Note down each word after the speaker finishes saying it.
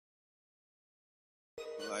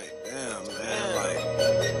Like, damn, man,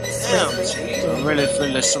 damn, G. I'm really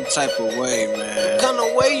feeling some type of way, man. What kind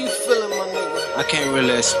of way you feeling, my nigga? I can't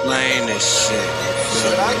really explain this shit.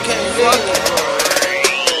 Shit, I can't fuck it, bro.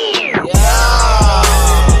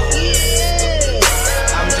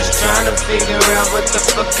 I'm just trying to figure out what the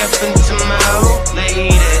fuck happened to my old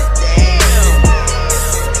lady.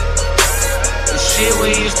 The shit we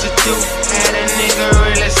used to do had a nigga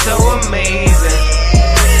really so amazing.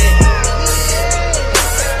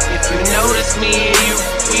 If you notice me and you,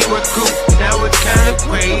 we were cool, now we're kinda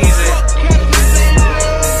crazy.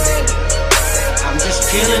 I'm just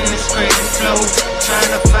killing this crazy flow,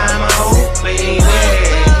 trying to find my old baby.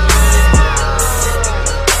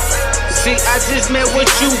 See, I just met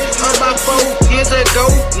with you about 4 years ago,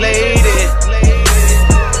 lady.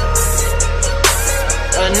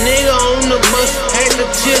 A nigga on the bus had the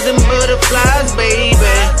chills and butterflies, baby.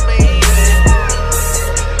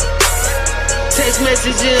 Text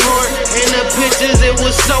messaging hard and the pictures, it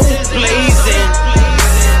was so blazing.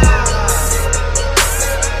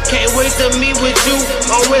 Can't wait to meet with you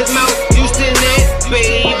on West Mount Houston,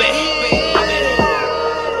 baby.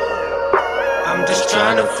 I'm just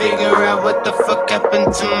trying to figure out what the fuck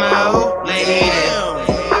happened to my old lady.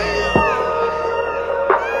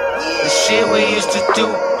 The shit we used to do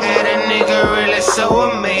had a nigga really so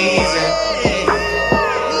amazing.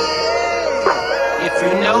 If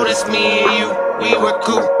you notice me and you, we were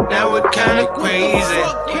cool, now we're kinda crazy.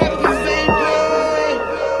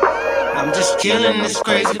 I'm just killing this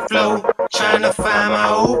crazy flow, trying to find my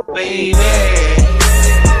old baby.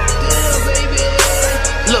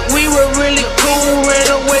 Look, we were really cool, ran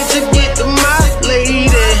away to get to my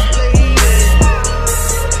lady.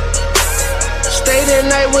 Stay the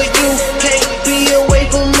night with you, can't be away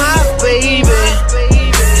from my baby.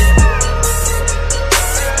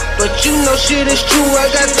 But you know shit is true, I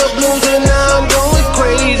got the blues and now I'm going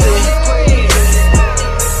crazy.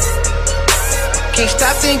 Can't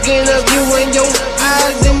stop thinking of you and your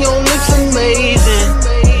eyes and your lips amazing.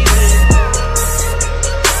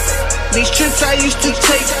 These trips I used to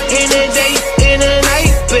take in a day, in a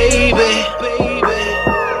night, baby.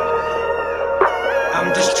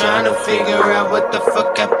 I'm just trying to figure out what the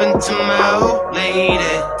fuck happened to my old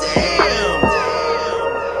lady.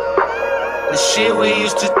 The shit we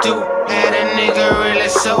used to do had a nigga really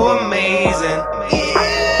so amazing.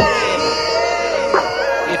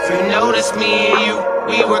 If you notice me and you,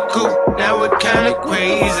 we were cool, now we're kinda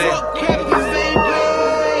crazy.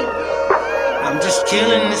 I'm just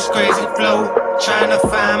killing this crazy flow, trying to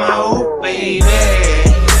find my old baby.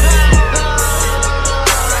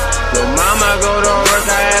 Your mama go to work,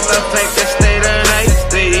 I have to fake to stay the night,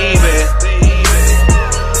 baby.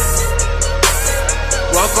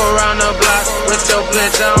 Walk around the block with your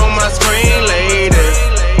picture on my screen, lady.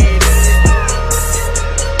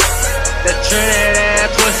 The Trinidad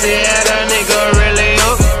pussy had a nigga really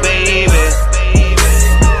up, baby.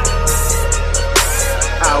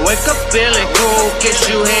 I wake up feeling cool, kiss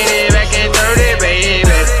you, hit it back and dirty,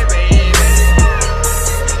 baby.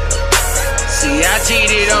 See, I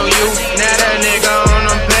cheated on you, now that nigga on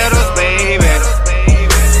them pedals, baby.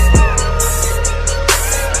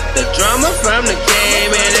 The drama from the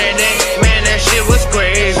game and that nigga, man, that shit was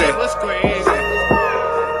crazy.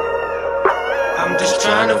 I'm just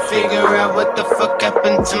trying to figure out what the fuck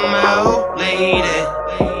happened to my old lady.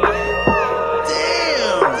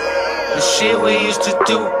 The shit we used to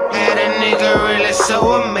do had a nigga really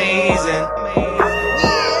so amazing.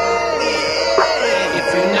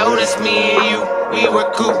 If you notice me and you, we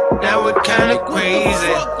were cool, now we're kinda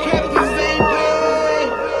crazy.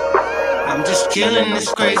 I'm just killing this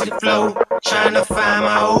crazy flow, trying to find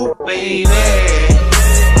my old baby.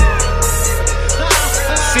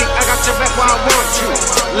 See, I got your back while I want you.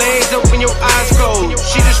 Legs open, your eyes closed.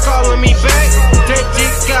 She just calling me back. That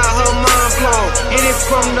dick got her mind blown. Hit it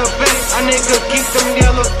from the back. A nigga keep them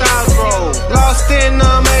yellow thighs rolled. Lost in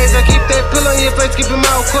the maze. I keep that pill on your face, keep your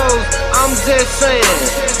mouth closed. I'm just saying,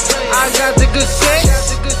 I got the good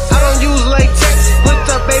sex. I don't use latex. Put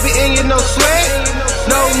up, baby, and you no sweat.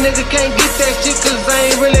 No nigga can't get that shit, cause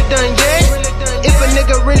I ain't really done yet. If a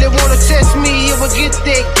nigga really wanna test me, it will get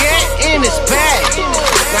that gat in his back.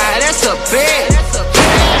 Nah, that's a bad